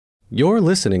You're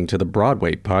listening to the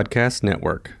Broadway Podcast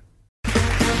Network.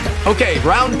 Okay,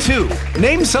 round two.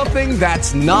 Name something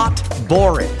that's not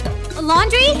boring. A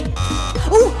laundry?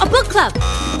 Ooh, a book club.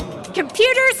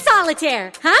 Computer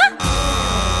solitaire, huh?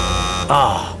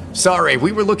 Sorry,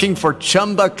 we were looking for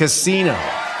Chumba Casino.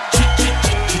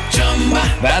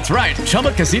 That's right.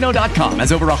 ChumbaCasino.com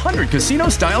has over 100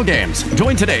 casino-style games.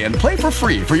 Join today and play for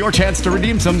free for your chance to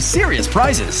redeem some serious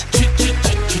prizes.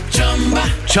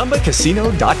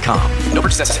 ChumbaCasino.com. No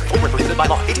purchase necessary. Void where prohibited by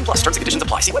law. 18 plus. Terms and conditions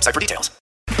apply. See website for details.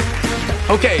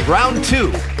 Okay, round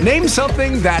two. Name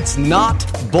something that's not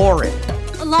boring.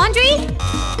 A laundry?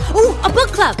 Ooh, a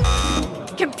book club.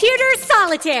 Computer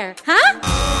solitaire, huh?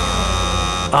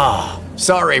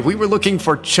 Sorry, we were looking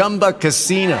for Chumba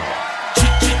Casino.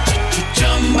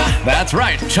 That's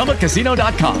right.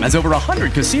 ChumbaCasino.com has over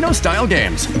 100 casino-style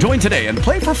games. Join today and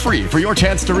play for free for your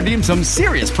chance to redeem some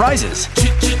serious prizes.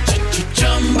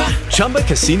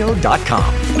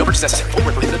 ChumbaCasino.com. No purchase necessary. Void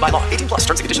where prohibited by law. 18 plus.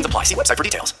 Terms and conditions apply. See website for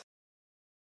details.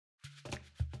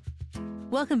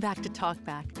 Welcome back to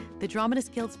Talkback, the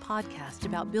Dramatist Guild's podcast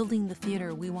about building the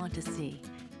theater we want to see.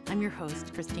 I'm your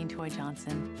host, Christine Toy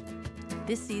Johnson.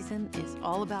 This season is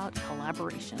all about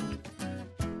collaboration.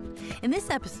 In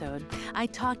this episode, I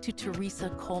talked to Teresa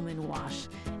Coleman Wash,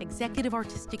 Executive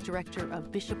Artistic Director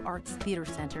of Bishop Arts Theater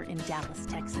Center in Dallas,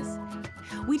 Texas.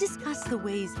 We discussed the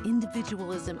ways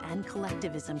individualism and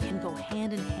collectivism can go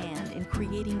hand in hand in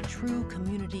creating true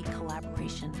community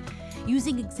collaboration,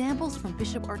 using examples from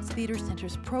Bishop Arts Theater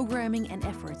Center's programming and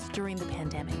efforts during the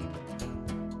pandemic.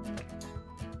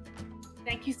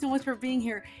 Thank you so much for being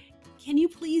here. Can you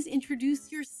please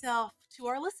introduce yourself to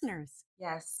our listeners?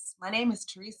 Yes, my name is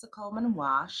Teresa Coleman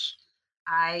Wash.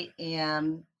 I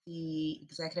am the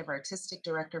Executive Artistic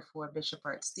Director for Bishop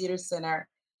Arts Theater Center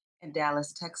in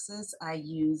Dallas, Texas. I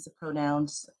use the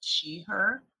pronouns she,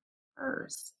 her,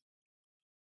 hers.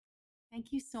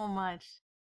 Thank you so much.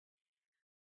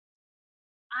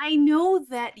 I know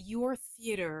that your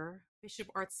theater, Bishop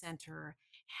Arts Center,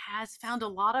 has found a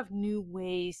lot of new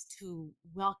ways to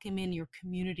welcome in your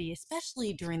community,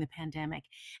 especially during the pandemic.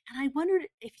 And I wondered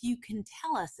if you can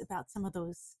tell us about some of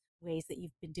those ways that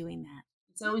you've been doing that.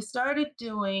 So we started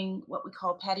doing what we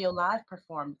call patio live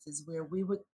performances, where we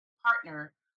would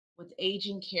partner with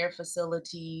aging care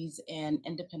facilities and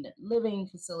independent living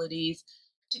facilities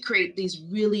to create these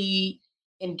really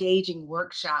engaging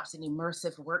workshops and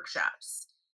immersive workshops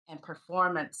and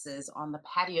performances on the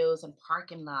patios and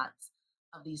parking lots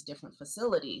of these different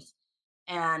facilities.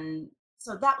 And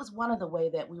so that was one of the way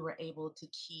that we were able to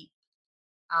keep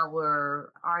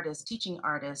our teaching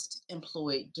artists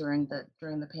employed during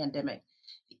the pandemic.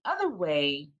 The other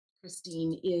way,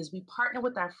 Christine, is we partner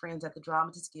with our friends at the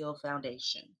Dramatist Guild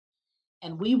Foundation.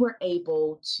 And we were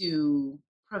able to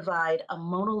provide a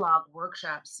monologue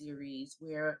workshop series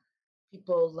where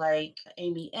people like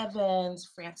Amy Evans,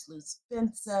 Frances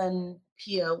Benson,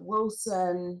 Pia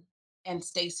Wilson, and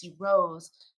Stacy Rose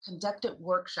conducted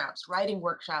workshops, writing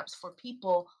workshops for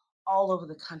people all over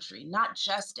the country, not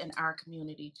just in our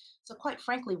community. So quite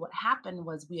frankly, what happened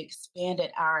was we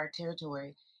expanded our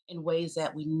territory in ways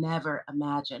that we never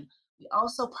imagined. We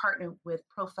also partnered with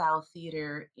Profile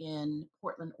Theater in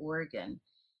Portland, Oregon.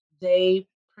 They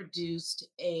produced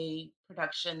a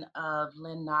production of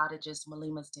Lynn Nottage's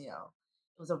Malima's Tale.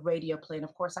 It was a radio play, and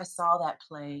of course I saw that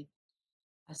play.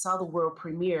 I saw the world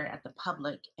premiere at the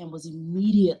public and was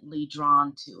immediately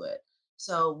drawn to it.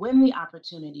 So when the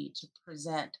opportunity to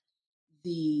present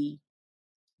the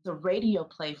radio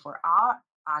play for our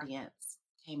audience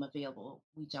came available,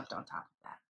 we jumped on top of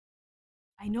that.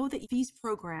 I know that these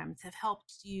programs have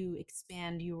helped you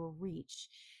expand your reach.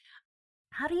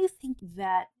 How do you think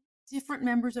that different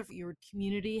members of your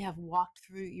community have walked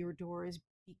through your doors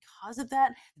because of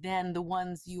that than the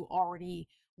ones you already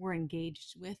were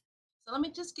engaged with? So let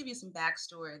me just give you some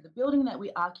backstory. The building that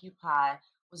we occupy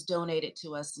was donated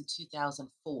to us in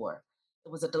 2004.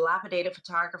 It was a dilapidated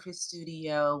photography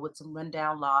studio with some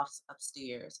rundown lofts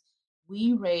upstairs.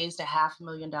 We raised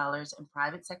 $500,000 in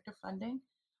private sector funding.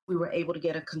 We were able to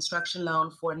get a construction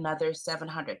loan for another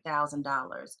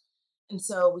 $700,000. And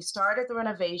so we started the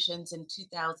renovations in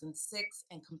 2006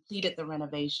 and completed the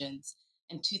renovations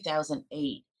in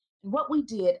 2008. And what we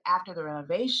did after the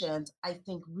renovations, I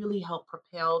think really helped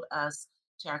propel us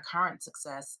to our current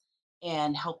success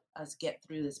and help us get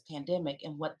through this pandemic.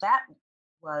 And what that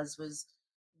was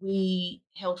we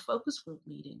held focus group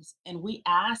meetings and we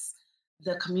asked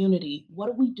the community, what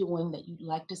are we doing that you'd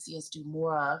like to see us do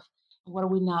more of? And what are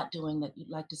we not doing that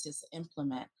you'd like to see us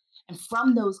implement? And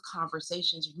from those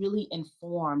conversations really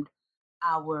informed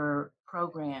our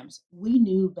programs. We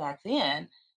knew back then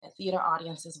that theater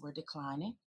audiences were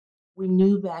declining. we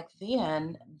knew back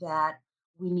then that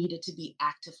we needed to be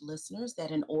active listeners,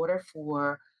 that in order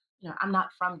for, I'm not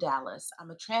from Dallas,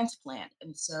 I'm a transplant.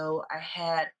 And so I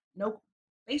had no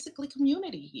basically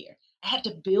community here. I had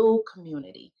to build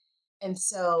community. And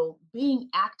so being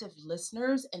active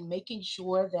listeners and making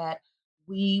sure that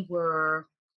we were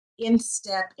in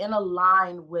step, in a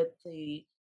line with the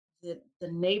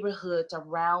neighborhoods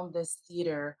around this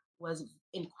theater was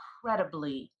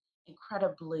incredibly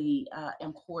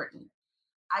important.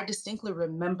 I distinctly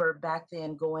remember back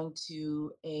then going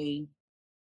to a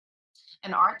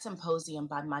an art symposium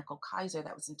by Michael Kaiser.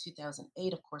 That was in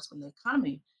 2008, of course, when the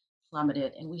economy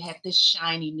plummeted, and we had this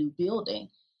shiny new building.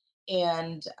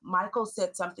 And Michael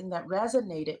said something that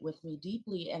resonated with me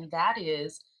deeply, and that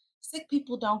is sick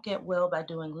people don't get well by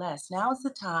doing less. Now is the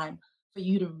time for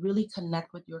you to really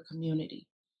connect with your community.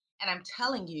 And I'm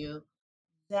telling you,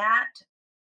 that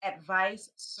advice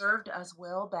served us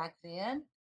well back then,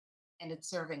 and it's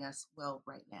serving us well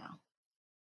right now.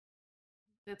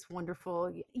 That's wonderful.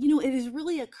 It is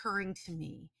really occurring to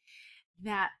me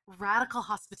that radical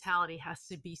hospitality has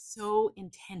to be so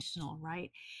intentional,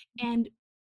 right? And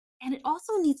and it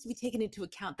also needs to be taken into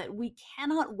account that we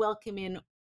cannot welcome in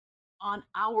on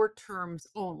our terms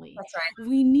only. That's right.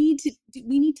 We need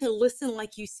to listen,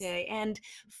 like you say, and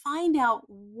find out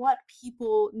what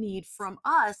people need from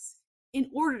us in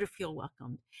order to feel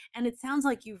welcomed. And it sounds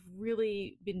like you've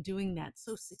really been doing that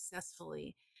so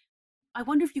successfully. I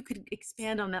wonder if you could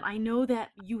expand on that. I know that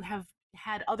you have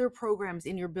had other programs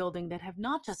in your building that have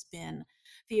not just been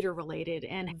theater related,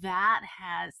 and that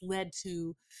has led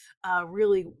to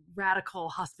really radical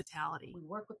hospitality. We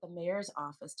work with the mayor's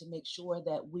office to make sure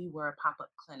that we were a pop up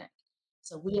clinic.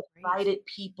 So we Great. invited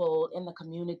people in the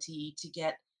community to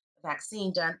get the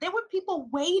vaccine done. There were people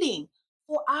waiting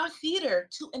for our theater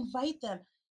to invite them.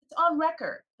 It's on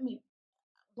record. I mean,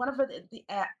 one of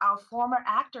our former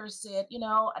actors said,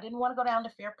 I didn't want to go down to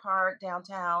Fair Park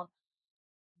downtown.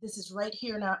 This is right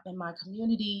here in my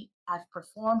community. I've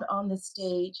performed on the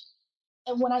stage.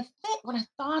 And when I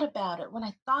thought about it, when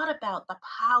I thought about the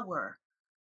power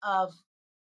of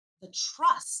the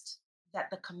trust that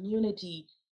the community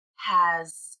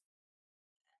has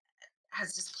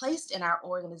just placed in our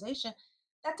organization,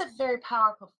 that's a very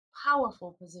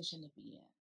powerful position to be in.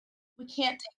 We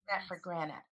can't take that for Yes.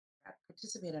 granted. I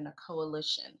participate in a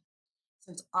coalition.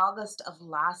 Since August of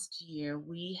last year,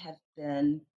 we have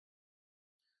been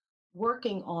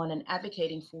working on and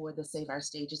advocating for the Save Our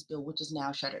Stages bill, which is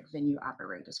now Shuttered Venue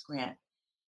Operators Grant.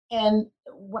 And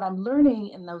what I'm learning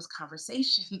in those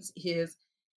conversations is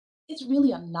it's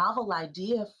really a novel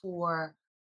idea for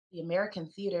the American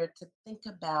theater to think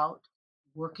about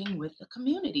working with the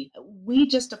community. We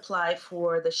just applied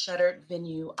for the Shuttered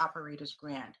Venue Operators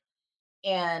Grant.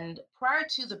 And prior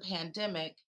to the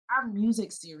pandemic, our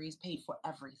music series paid for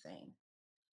everything.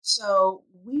 So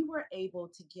we were able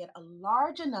to get a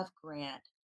large enough grant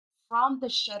from the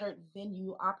Shuttered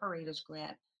Venue Operators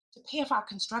Grant to pay off our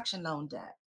construction loan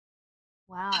debt.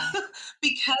 Wow.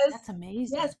 Because That's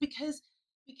amazing. yes, because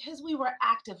we were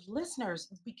active listeners,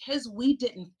 because we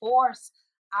didn't force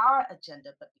our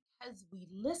agenda, but because we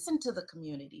listened to the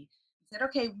community and said,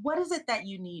 okay, what is it that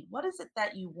you need? What is it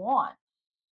that you want?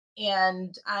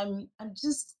 And I'm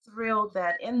just thrilled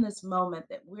that in this moment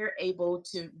that we're able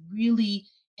to really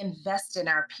invest in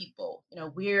our people.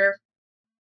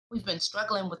 We've been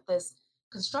struggling with this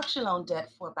construction loan debt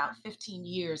for about 15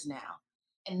 years now.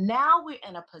 And now we're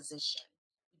in a position.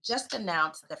 We just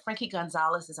announced that Frankie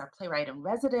Gonzalez is our playwright in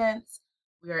residence.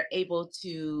 We are able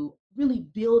to really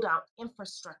build out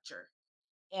infrastructure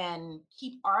and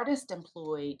keep artists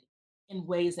employed in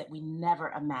ways that we never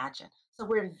imagined. So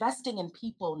we're investing in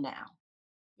people now.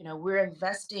 We're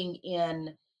investing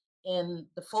in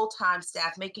the full-time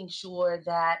staff, making sure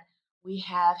that we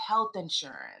have health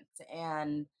insurance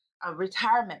and a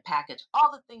retirement package,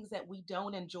 all the things that we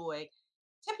don't enjoy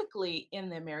typically in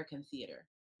the American theater.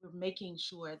 We're making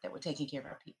sure that we're taking care of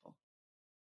our people.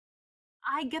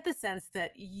 I get the sense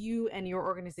that you and your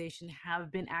organization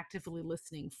have been actively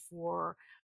listening for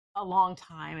a long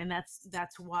time, and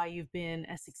that's why you've been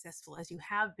as successful as you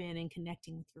have been in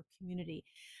connecting with your community.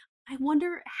 I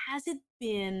wonder, has it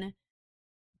been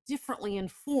differently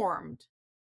informed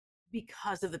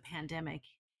because of the pandemic?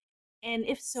 And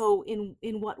if so, in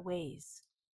what ways?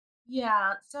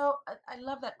 Yeah, so I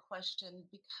love that question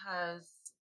because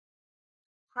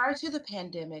prior to the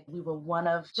pandemic, we were one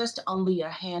of just only a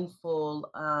handful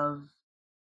of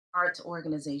arts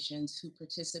organizations who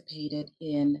participated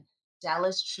in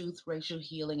Dallas Truth, Racial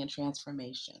Healing, and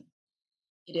Transformation.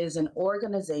 It is an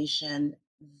organization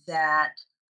that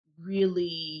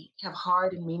really have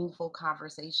hard and meaningful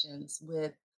conversations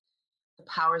with the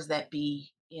powers that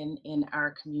be in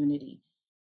our community.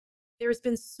 There's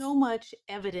been so much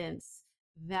evidence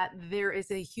that there is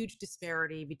a huge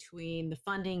disparity between the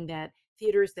funding that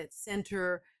theaters that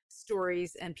center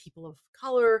stories and people of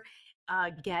color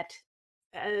get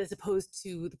as opposed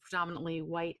to the predominantly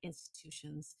white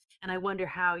institutions. And I wonder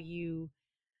how you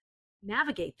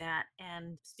navigate that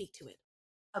and speak to it.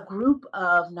 A group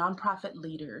of nonprofit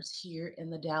leaders here in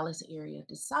the Dallas area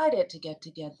decided to get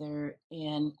together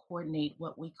and coordinate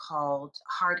what we called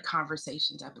hard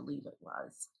conversations, I believe it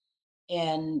was.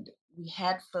 And we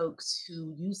had folks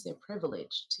who used their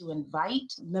privilege to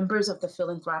invite members of the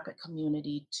philanthropic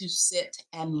community to sit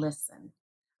and listen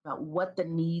about what the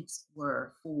needs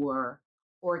were for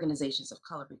organizations of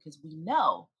color, because we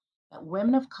know that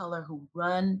women of color who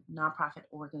run nonprofit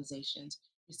organizations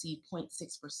receive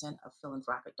 0.6% of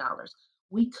philanthropic dollars.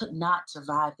 We could not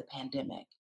survive the pandemic,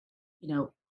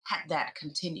 had that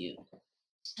continued.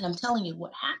 And I'm telling you,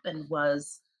 what happened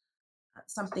was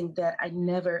something that I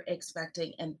never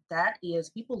expected, and that is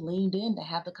people leaned in to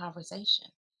have the conversation.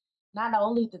 Not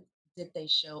only did they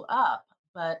show up,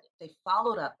 but they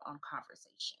followed up on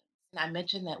conversation. And I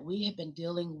mentioned that we have been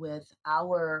dealing with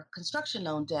our construction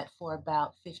loan debt for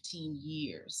about 15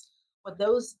 years. But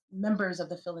those members of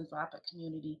the philanthropic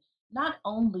community not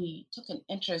only took an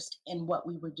interest in what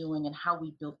we were doing and how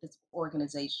we built this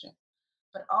organization,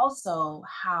 but also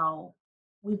how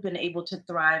we've been able to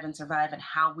thrive and survive and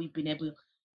how we've been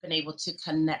able to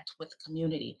connect with the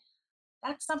community.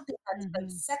 That's something that's been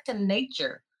Mhm. second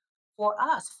nature for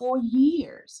us for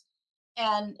years.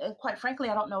 And quite frankly,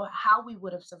 I don't know how we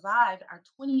would have survived our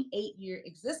 28-year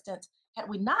existence had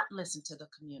we not listened to the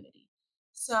community.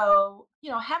 So,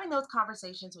 having those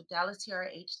conversations with Dallas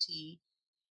TRHT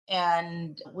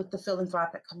and with the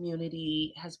philanthropic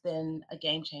community has been a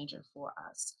game changer for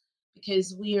us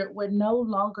because we're no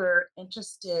longer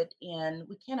interested in,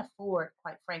 we can't afford,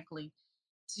 quite frankly,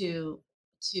 to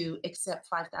accept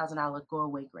 $5,000 go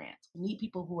away grants. We need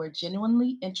people who are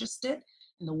genuinely interested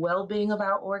in the well-being of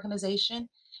our organization.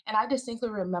 And I distinctly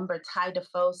remember Ty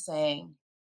Defoe saying,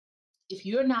 if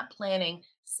you're not planning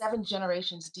 7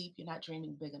 generations deep, you're not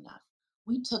dreaming big enough.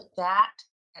 We took that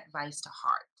advice to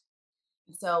heart.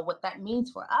 And so, what that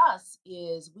means for us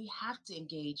is we have to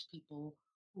engage people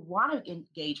who want to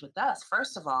engage with us,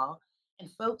 first of all,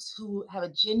 and folks who have a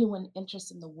genuine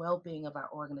interest in the well being of our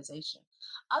organization.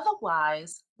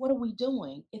 Otherwise, what are we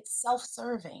doing? It's self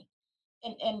serving.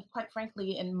 And quite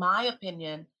frankly, in my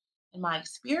opinion, in my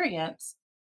experience,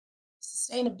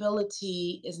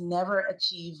 sustainability is never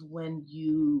achieved when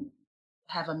you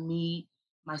have a me,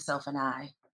 myself, and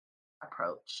I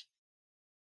approach.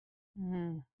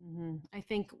 Mhm, mhm. I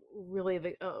think really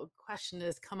the question that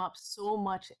has come up so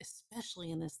much,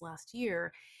 especially in this last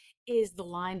year, is the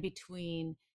line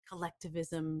between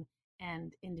collectivism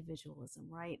and individualism,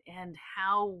 right? And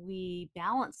how we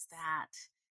balance that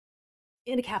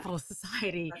in a capitalist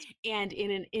society That's and in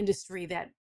an industry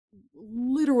that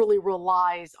literally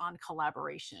relies on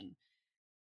collaboration.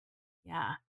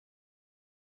 Yeah.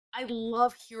 I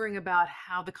love hearing about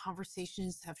how the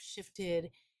conversations have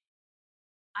shifted.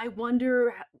 I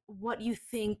wonder what you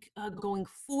think going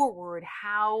forward,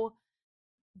 how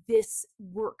this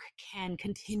work can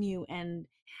continue and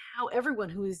how everyone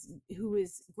who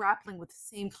is grappling with the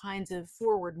same kinds of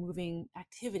forward moving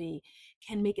activity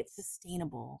can make it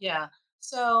sustainable. Yeah.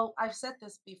 So I've said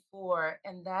this before,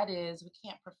 and that is we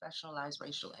can't professionalize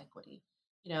racial equity.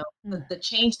 Mm. The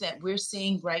change that we're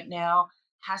seeing right now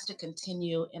has to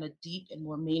continue in a deep and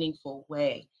more meaningful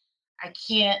way.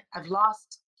 I've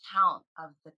lost count of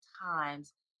the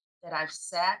times that I've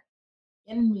sat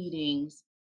in meetings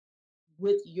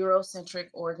with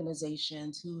Eurocentric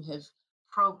organizations who have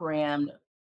programmed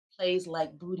plays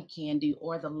like Booty Candy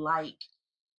or the like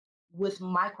with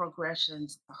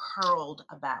microaggressions hurled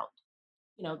about.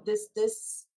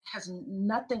 This has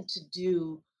nothing to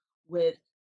do with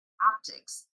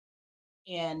optics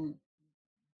and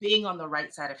being on the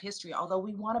right side of history, although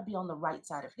we want to be on the right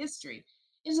side of history.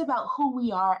 It is about who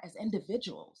we are as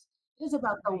individuals. It is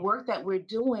about the Right. work that we're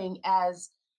doing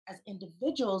as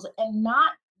individuals, and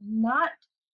not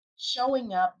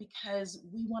showing up because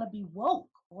we want to be woke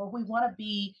or we want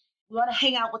to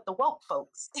hang out with the woke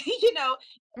folks. It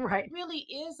Right. really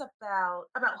is about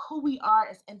who we are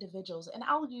as individuals. And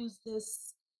I'll use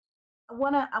this. I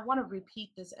wanna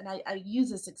repeat this, and I use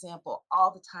this example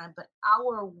all the time. But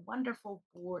our wonderful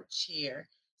board chair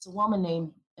is a woman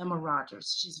named Emma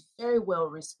Rogers. She's very well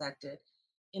respected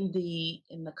in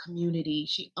the community.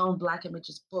 She owned Black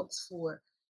Images Books for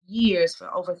years,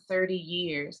 for over 30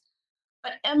 years.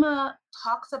 But Emma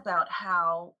talks about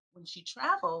how when she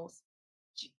travels,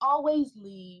 she always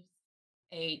leaves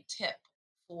a tip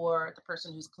for the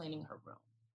person who's cleaning her room.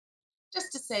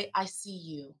 Just to say, I see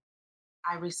you,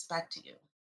 I respect you,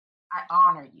 I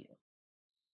honor you.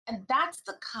 And that's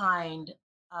the kind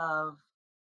of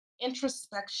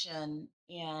introspection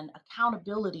and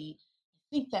accountability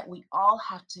I think that we all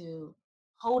have to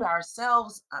hold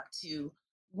ourselves up to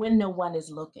when no one is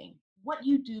looking. What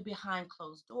you do behind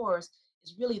closed doors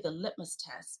is really the litmus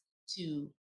test to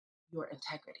your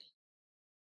integrity.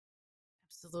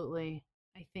 Absolutely.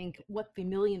 I think what the $1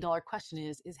 million question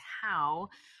is how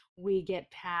we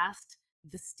get past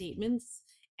the statements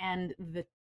and the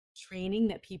training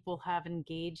that people have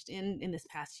engaged in this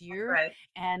past year Right.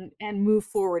 and move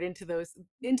forward into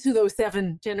those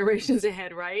 7 generations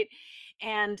ahead, right?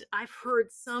 And I've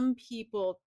heard some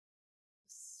people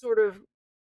sort of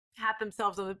pat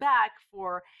themselves on the back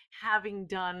for having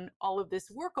done all of this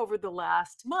work over the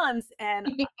last months,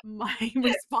 and my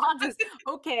response is,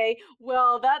 okay,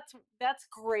 well, that's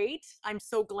great, I'm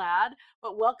so glad,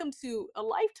 but welcome to a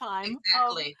lifetime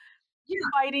of Exactly. Yeah.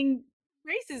 fighting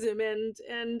racism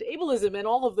and ableism and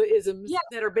all of the isms Yeah.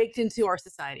 that are baked into our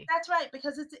society. That's right,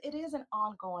 because it is an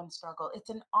ongoing struggle. It's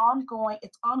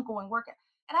ongoing work.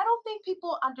 And I don't think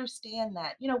people understand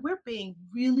that. We're being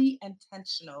really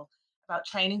intentional about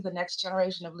training the next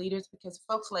generation of leaders because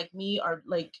folks like me are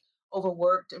like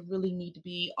overworked and really need to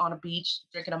be on a beach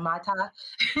drinking a Mai Tai,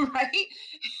 right?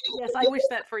 Yes, I wish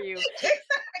that for you.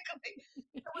 Exactly.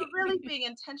 So we're really being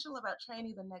intentional about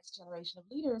training the next generation of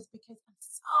leaders because I'm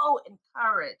so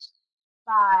encouraged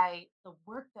by the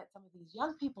work that some of these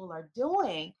young people are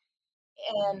doing,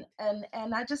 and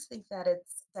Right. I just think that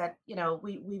it's that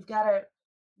we've got to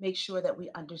make sure that we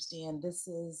understand this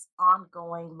is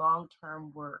ongoing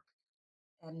long-term work,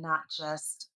 and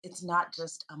it's not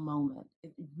just a moment.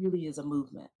 It really is a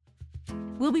movement.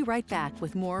 We'll be right back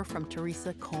with more from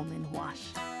Teresa Coleman Wash.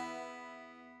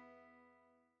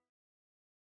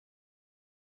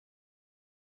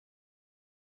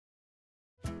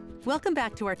 Welcome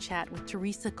back to our chat with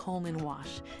Teresa Coleman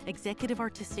Wash, Executive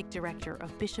Artistic Director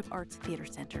of Bishop Arts Theater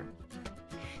Center.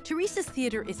 Teresa's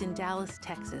theater is in Dallas,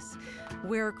 Texas,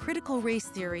 where critical race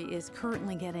theory is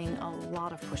currently getting a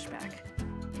lot of pushback.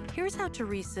 Here's how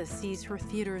Teresa sees her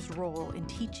theater's role in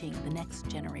teaching the next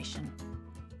generation.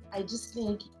 I just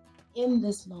think in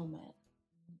this moment,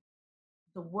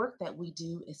 the work that we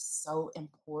do is so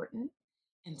important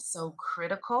and so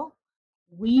critical.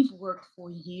 We've worked for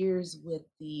years with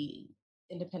the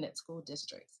independent school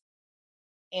districts,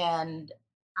 and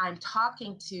I'm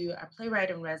talking to our playwright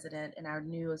in resident and our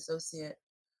new associate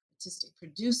artistic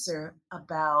producer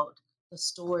about the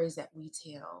stories that we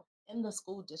tell in the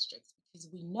school districts because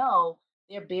we know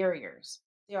there are barriers.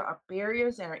 There are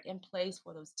barriers that are in place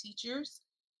for those teachers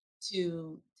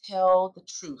to tell the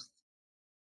truth.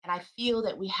 And I feel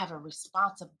that we have a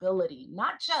responsibility,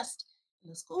 not just in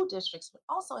the school districts, but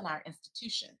also in our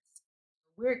institutions.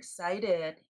 We're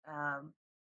excited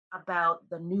about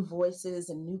the new voices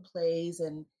and new plays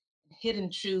and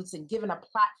hidden truths and giving a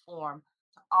platform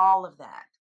to all of that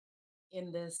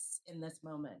in this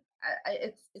moment.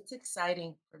 It's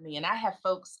exciting for me, and I have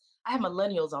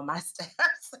millennials on my staff,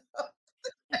 so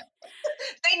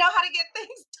they know how to get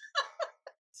things.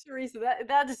 Teresa,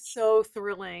 that is so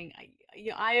thrilling.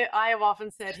 I have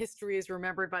often said history is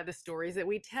remembered by the stories that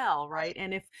we tell, right?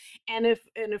 Right. And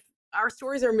if our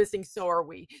stories are missing, so are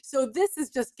we. So this has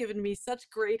just given me such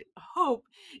great hope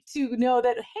to know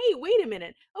that, hey, wait a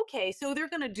minute. Okay, so they're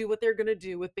going to do what they're going to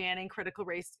do with banning critical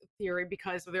race theory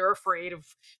because they're afraid of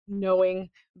knowing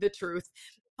the truth.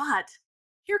 But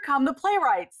here come the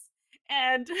playwrights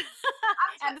and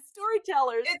I'm and the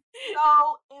storytellers. It's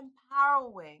so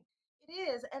empowering. It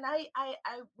is. And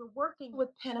we're working with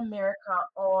Pen America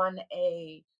on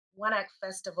a one act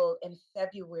festival in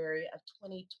February of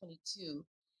 2022.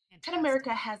 Pen Fantastic.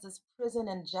 America has this prison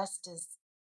and justice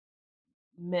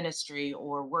ministry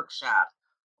or workshop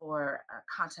or a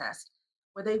contest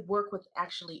where they work with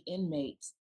actually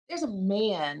inmates. There's a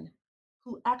man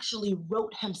who actually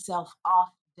wrote himself off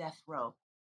death row.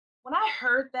 When I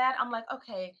heard that, I'm like,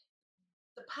 okay,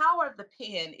 the power of the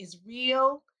pen is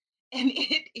real and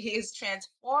it is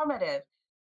transformative.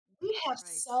 We have Right.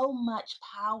 so much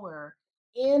power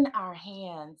in our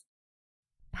hands.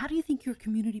 How do you think your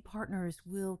community partners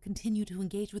will continue to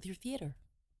engage with your theater?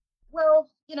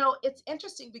 Well, it's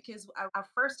interesting because our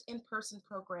first in person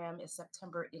program is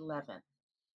September 11th.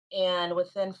 And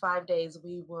within 5 days,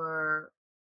 we were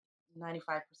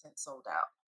 95% sold out.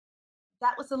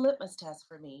 That was a litmus test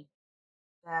for me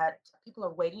that people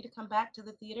are waiting to come back to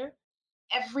the theater.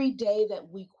 Every day that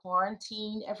we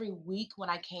quarantine, every week when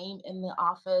I came in the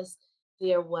office,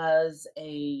 there was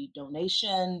a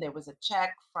donation, there was a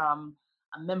check from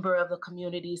a member of the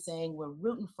community saying, "We're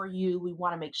rooting for you. We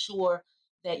want to make sure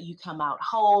that you come out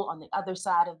whole on the other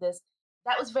side of this."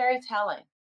 That was very telling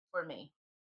for me.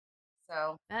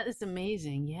 So, That is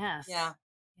amazing. yeah. Yes.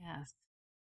 Yes.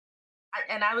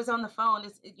 And I was on the phone.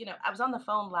 I was on the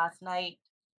phone last night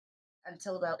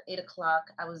until about 8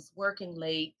 o'clock. I was working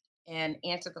late and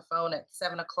answered the phone at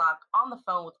 7 o'clock on the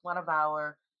phone with one of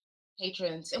our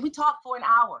patrons, and we talked for an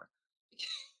hour.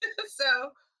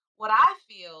 So, what I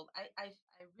feel, I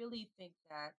really think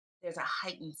that there's a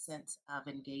heightened sense of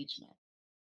engagement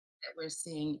that we're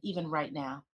seeing even right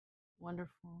now.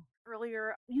 Wonderful.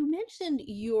 Earlier, you mentioned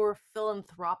your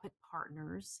philanthropic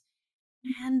partners,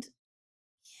 and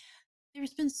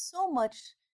there's been so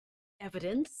much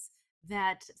evidence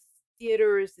that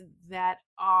theaters that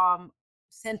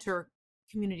center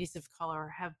communities of color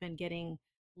have been getting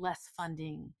less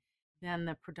funding than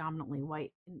the predominantly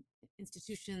white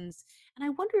institutions. And I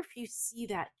wonder if you see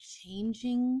that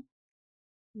changing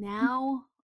now,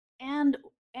 and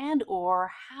or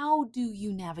how do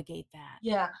you navigate that?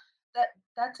 Yeah,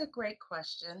 that's a great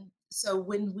question. So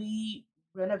when we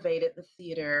renovated the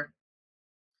theater,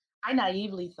 I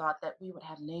naively thought that we would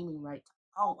have naming rights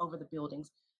all over the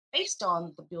buildings based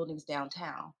on the buildings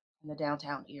downtown in the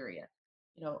downtown area.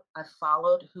 I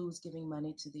followed who's giving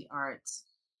money to the arts.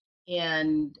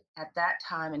 And at that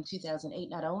time in 2008,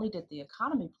 not only did the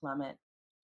economy plummet,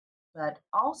 but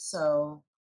also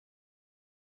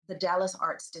the Dallas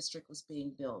Arts District was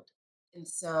being built. And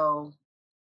so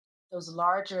those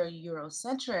larger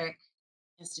Eurocentric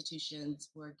institutions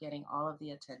were getting all of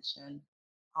the attention,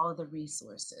 all of the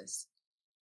resources.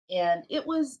 And it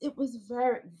was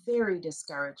very, very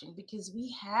discouraging because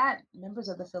we had members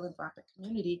of the philanthropic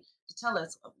community to tell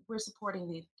us, we're supporting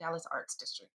the Dallas Arts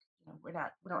District. We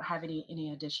don't have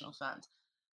any additional funds.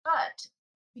 But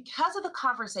because of the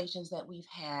conversations that we've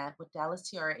had with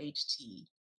Dallas TRHT,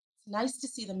 it's nice to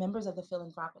see the members of the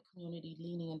philanthropic community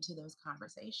leaning into those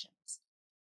conversations.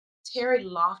 Terry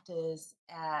Loftus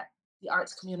at the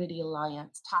Arts Community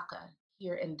Alliance, TACA,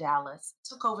 here in Dallas,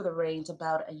 took over the reins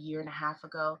about a year and a half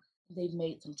ago. They've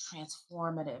made some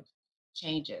transformative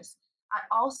changes. I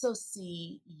also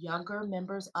see younger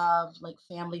members of like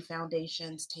family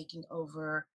foundations taking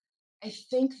over. I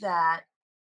think that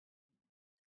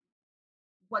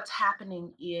what's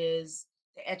happening is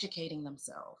they're educating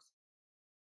themselves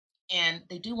and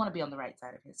they do want to be on the right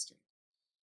side of history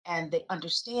and they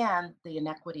understand the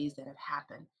inequities that have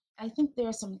happened. I think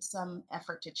there's some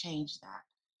effort to change that.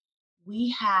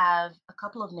 We have a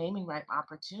couple of naming right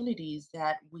opportunities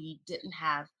that we didn't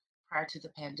have prior to the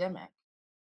pandemic.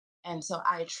 And so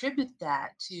I attribute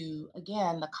that to,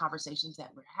 again, the conversations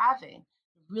that we're having,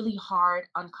 really hard,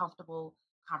 uncomfortable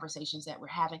conversations that we're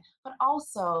having. But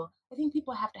also, I think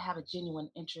people have to have a genuine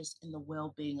interest in the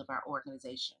well being of our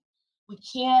organization. We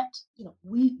can't,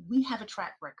 we have a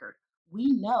track record.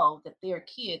 We know that there are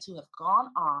kids who have gone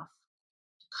off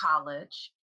to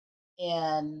college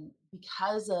and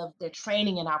because of their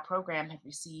training in our program have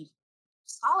received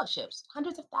scholarships,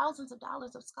 hundreds of thousands of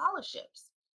dollars of scholarships.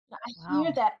 Now, I hear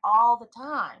Wow. that all the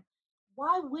time.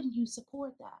 Why wouldn't you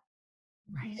support that?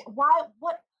 Right.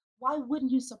 Why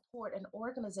wouldn't you support an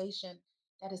organization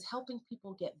that is helping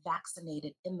people get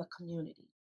vaccinated in the community?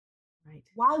 Right.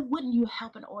 Why wouldn't you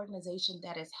help an organization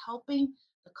that is helping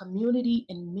the community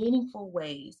in meaningful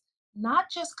ways, not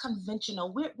just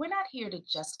conventional? We're not here to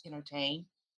just entertain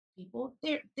people.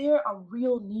 There are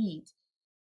real needs.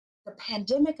 The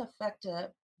pandemic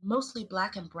affected mostly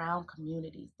Black and Brown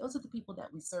communities. Those are the people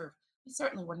that we serve. We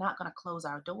certainly were not going to close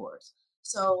our doors.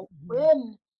 So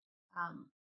Mhm.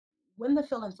 um, when the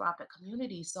philanthropic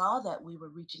community saw that we were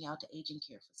reaching out to aging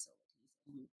care facilities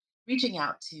and reaching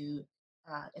out to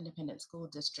independent school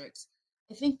districts,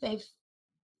 I think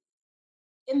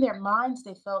in their minds,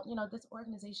 they felt, this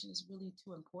organization is really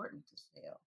too important to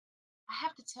fail. I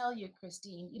have to tell you,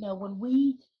 Christine,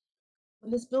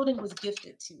 when this building was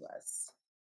gifted to us,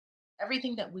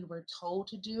 everything that we were told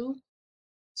to do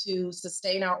to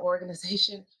sustain our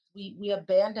organization, we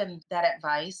abandoned that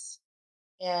advice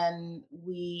and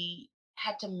we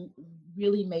had to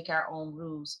really make our own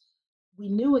rules. We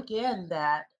knew again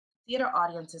that theater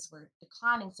audiences were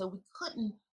declining, so we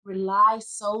couldn't rely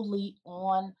solely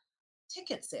on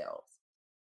ticket sales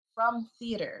from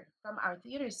our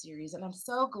theater series. And I'm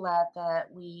so glad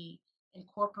that we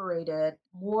incorporated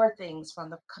more things from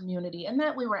the community and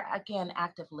that we were, again,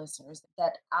 active listeners,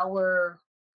 that our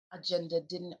agenda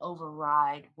didn't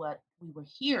override what we were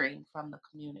hearing from the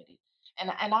community.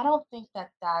 And I don't think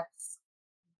that that's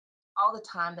all the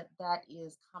time that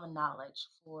is common knowledge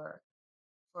for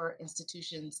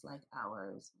institutions like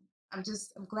ours. I'm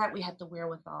glad we had the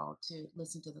wherewithal to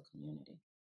listen to the community.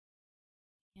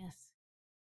 Yes.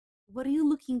 What are you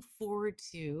looking forward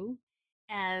to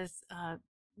as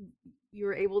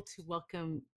you're able to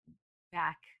welcome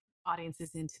back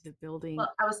audiences into the building?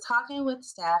 Well, I was talking with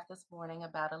staff this morning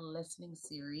about a listening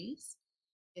series.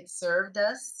 It served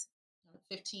us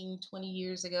 15, 20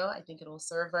 years ago. I think it will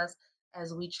serve us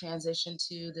as we transition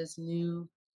to this new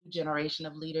generation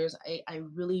of leaders. I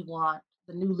really want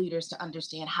the new leaders to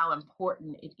understand how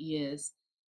important it is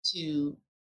to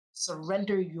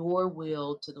surrender your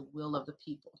will to the will of the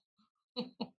people.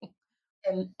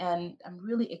 And I'm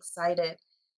really excited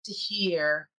to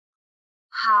hear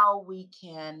how we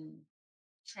can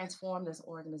transform this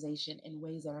organization in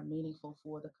ways that are meaningful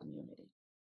for the community.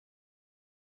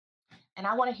 And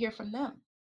I want to hear from them.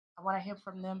 I want to hear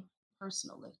from them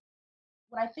personally.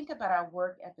 When I think about our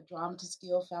work at the Dramatist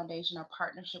Guild Foundation, our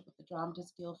partnership with the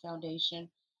Dramatist Guild Foundation,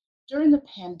 during the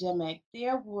pandemic,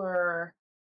 there were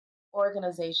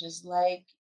organizations like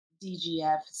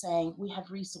DGF saying, we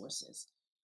have resources.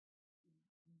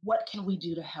 What can we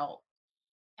do to help?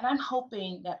 And I'm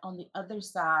hoping that on the other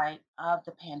side of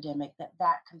the pandemic,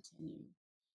 that continues,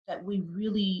 that we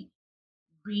really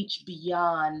reach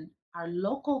beyond our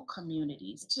local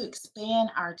communities to expand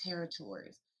our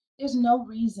territories. There's no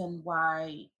reason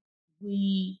why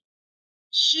we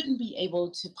shouldn't be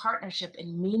able to partnership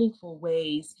in meaningful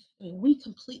ways. I mean, we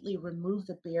completely remove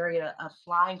the barrier of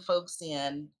flying folks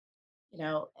in,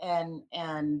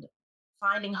 and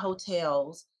finding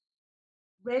hotels.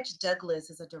 Reg Douglas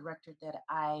is a director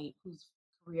whose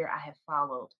career I have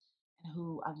followed and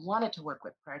who I wanted to work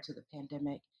with prior to the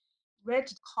pandemic. Reg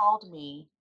called me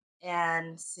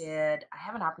and said, I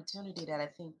have an opportunity that I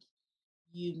think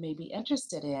you may be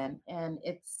interested in. And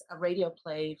it's a radio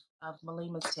play of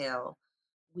Malima's Tale.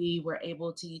 We were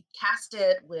able to cast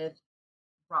it with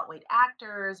Broadway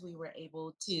actors. We were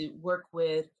able to work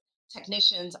with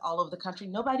technicians all over the country.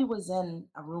 Nobody was in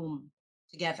a room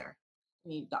together. I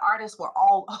mean, the artists were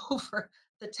all over.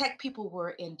 The tech people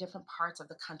were in different parts of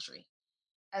the country.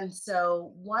 And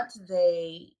so once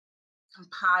they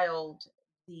compiled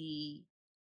the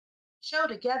show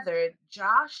together,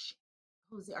 Josh,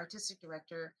 who's the artistic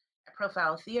director at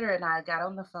Profile Theater, and I got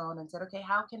on the phone and said, okay,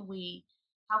 how can we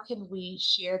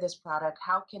share this product?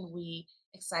 How can we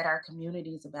excite our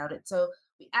communities about it? So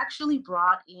we actually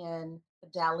brought in the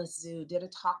Dallas Zoo, did a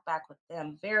talk back with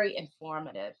them, very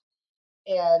informative.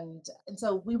 And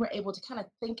so we were able to kind of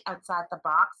think outside the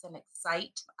box and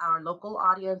excite our local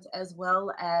audience as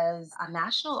well as a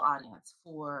national audience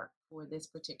for this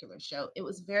particular show. It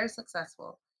was very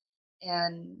successful.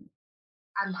 And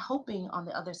I'm hoping on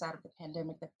the other side of the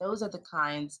pandemic that those are the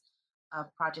kinds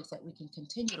of projects that we can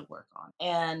continue to work on.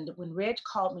 And when Reg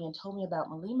called me and told me about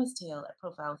Malima's Tale at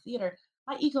Profile Theater,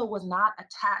 my ego was not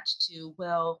attached to,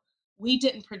 well, we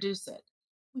didn't produce it.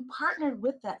 We partnered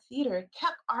with that theater,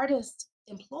 kept artists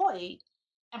employed,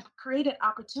 and created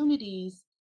opportunities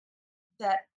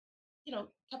that,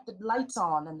 kept the lights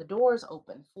on and the doors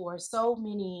open for so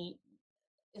many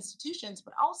institutions,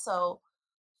 but also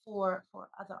for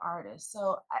other artists.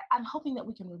 So I'm hoping that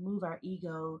we can remove our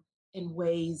ego in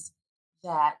ways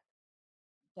that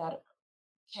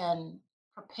can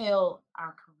propel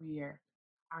our career,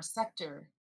 our sector,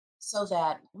 so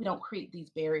that we don't create these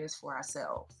barriers for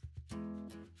ourselves.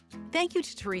 Thank you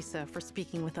to Teresa for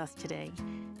speaking with us today.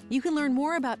 You can learn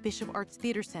more about Bishop Arts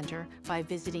Theater Center by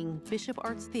visiting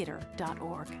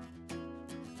bishopartstheater.org.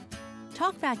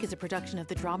 Talkback is a production of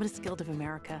the Dramatist Guild of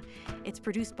America. It's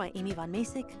produced by Amy Von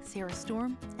Masick, Sarah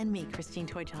Storm, and me, Christine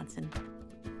Toy Johnson.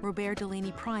 Robert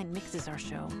Delaney Prine mixes our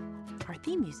show. Our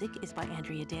theme music is by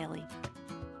Andrea Daly.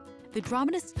 The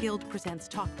Dramatist Guild Presents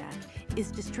Talkback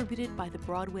is distributed by the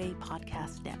Broadway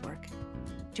Podcast Network.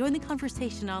 Join the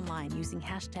conversation online using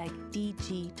hashtag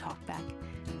DGTalkback.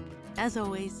 As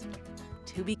always,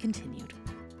 to be continued.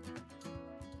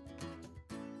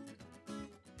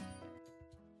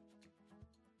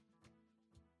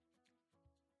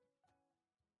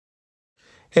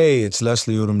 Hey, it's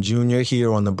Leslie Odom Jr.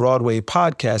 here on the Broadway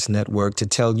Podcast Network to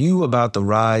tell you about the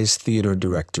Rise Theater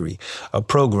Directory, a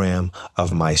program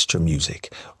of Maestro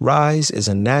Music. Rise is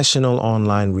a national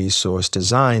online resource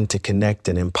designed to connect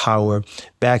and empower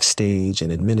backstage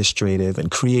and administrative and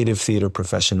creative theater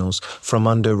professionals from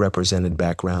underrepresented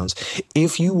backgrounds.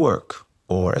 If you work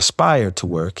or aspire to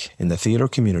work in the theater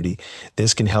community,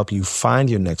 this can help you find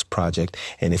your next project.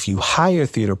 And if you hire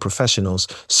theater professionals,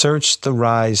 search the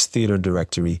Rise Theater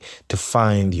Directory to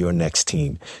find your next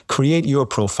team. Create your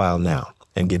profile now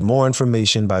and get more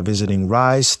information by visiting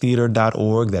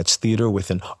risetheater.org. That's theater with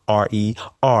an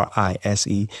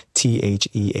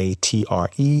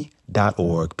RERISETHEATRE.org.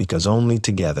 LuckyLandSlots.org, because only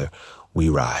together we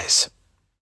rise.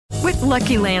 With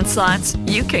Lucky Land Slots,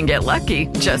 you can get lucky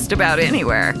just about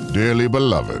anywhere. Dearly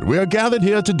beloved, we are gathered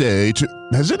here today to...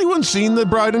 Has anyone seen the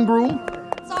bride and groom?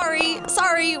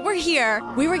 Sorry, we're here.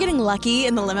 We were getting lucky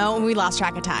in the limo and we lost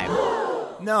track of time.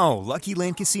 No, Lucky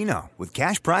Land Casino, with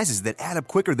cash prizes that add up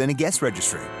quicker than a guest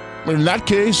registry. In that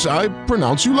case, I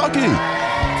pronounce you lucky.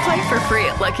 Play for free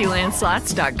at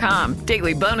LuckyLandSlots.com.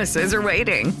 Daily bonuses are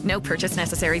waiting. No purchase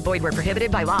necessary. Void where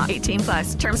prohibited by law.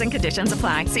 18+. Terms and conditions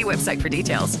apply. See website for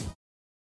details.